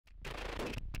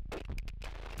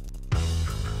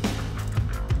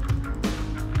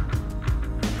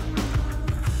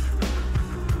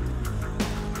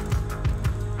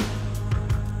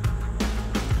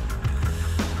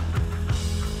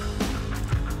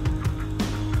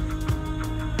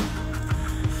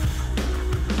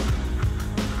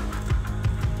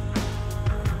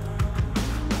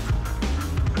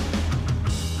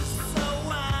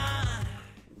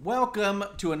welcome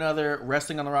to another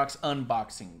Wrestling on the Rocks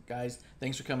unboxing. Guys,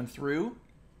 thanks for coming through.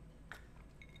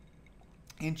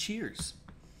 And cheers.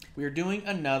 We are doing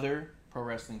another Pro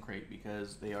Wrestling Crate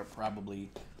because they are probably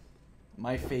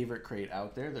my favorite crate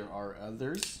out there. There are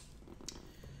others.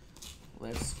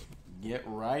 Let's get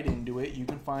right into it. You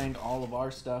can find all of our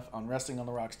stuff on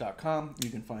WrestlingOnTheRocks.com. You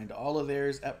can find all of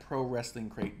theirs at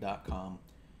ProWrestlingCrate.com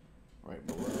right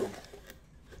below.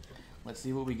 Let's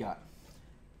see what we got.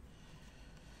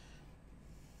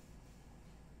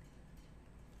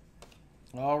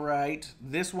 All right,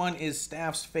 this one is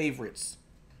Staff's favorites.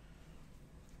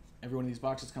 Every one of these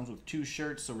boxes comes with 2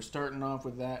 shirts, so we're starting off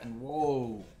with that. And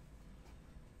whoa,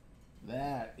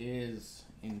 that is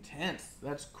intense.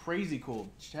 That's crazy cool.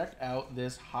 Check out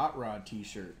this Hot Rod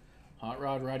t-shirt. Hot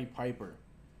Rod Roddy Piper.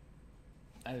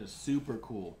 That is super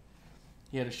cool.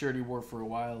 He had a shirt he wore for a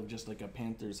while of just like a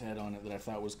Panther's head on it that I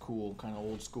thought was cool, kind of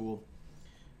old school.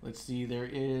 Let's see, there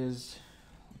is,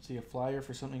 let's see, a flyer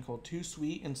for something called Too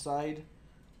Sweet inside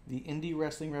the Indie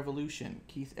Wrestling Revolution.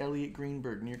 Keith Elliott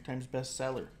Greenberg, New York Times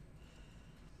bestseller.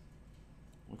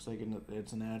 Looks like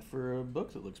it's an ad for a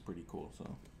book that looks pretty cool,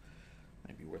 so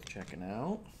might be worth checking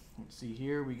out. Let's see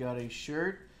here, we got a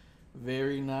shirt.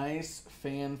 Very nice,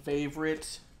 fan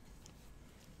favorite.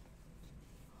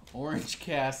 Orange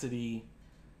Cassidy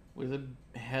with a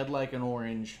head like an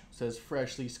orange. Says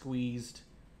freshly squeezed.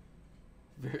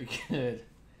 Very good.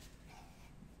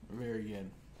 Very good.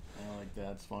 I like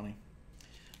that. It's funny.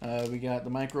 We got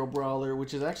the Micro Brawler,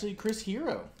 which is actually Chris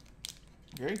Hero.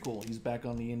 Very cool. He's back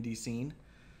on the indie scene,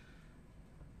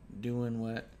 doing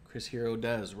what Chris Hero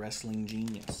does, wrestling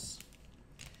genius.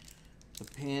 The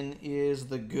pin is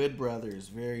the Good Brothers.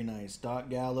 Very nice.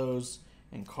 Doc Gallows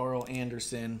and Carl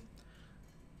Anderson.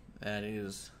 That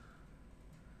is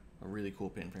a really cool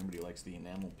pin for anybody who likes the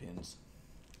enamel pins.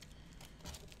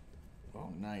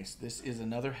 Oh, nice. This is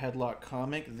another Headlock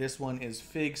comic. This one is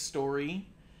Fig's Story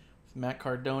with Matt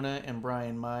Cardona and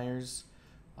Brian Myers.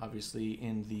 Obviously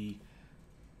in the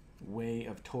way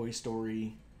of Toy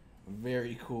Story.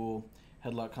 Very cool.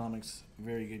 Headlock comics,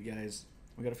 very good, guys.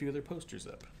 We got a few other posters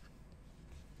up.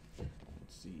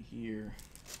 Let's see here.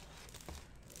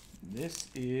 This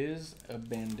is a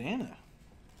bandana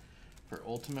for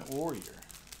Ultimate Warrior.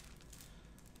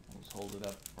 I'll just hold it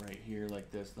up right here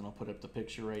like this. Then I'll put up the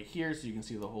picture right here so you can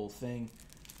see the whole thing.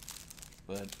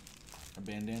 But a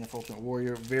bandana for Ultimate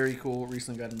Warrior, very cool.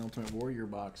 Recently got an Ultimate Warrior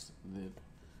box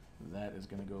that is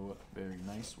going to go very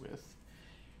nice with.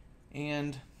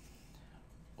 And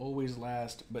always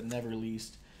last but never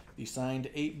least, the signed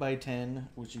 8x10,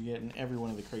 which you get in every one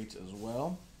of the crates as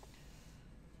well.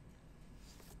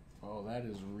 Oh, that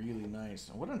is really nice.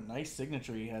 And what a nice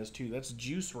signature he has, too. That's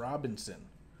Juice Robinson.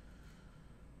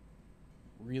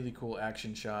 Really cool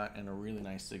action shot and a really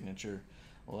nice signature.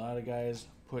 A lot of guys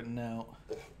putting out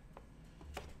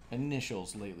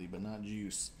initials lately, but not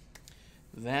Juice.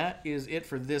 That is it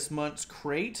for this month's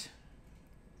crate.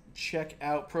 Check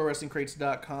out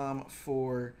ProWrestlingCrates.com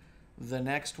for the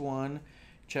next one.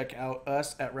 Check out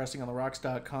us at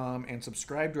WrestlingOnTheRocks.com and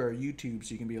subscribe to our YouTube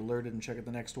so you can be alerted and check out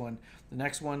the next one. The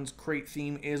next one's crate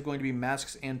theme is going to be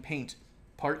Masks and Paint,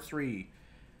 Part 3.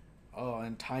 Oh,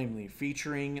 and timely,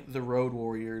 featuring the Road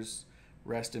Warriors,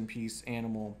 rest in peace,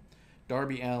 Animal,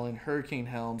 Darby Allin, Hurricane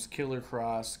Helms, Killer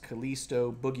Cross,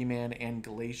 Kalisto, Boogeyman, and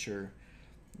Glacier.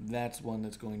 That's one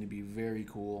that's going to be very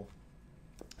cool.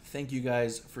 Thank you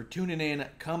guys for tuning in.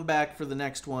 Come back for the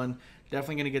next one.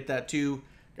 Definitely going to get that too.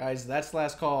 Guys, that's the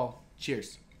last call.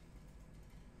 Cheers.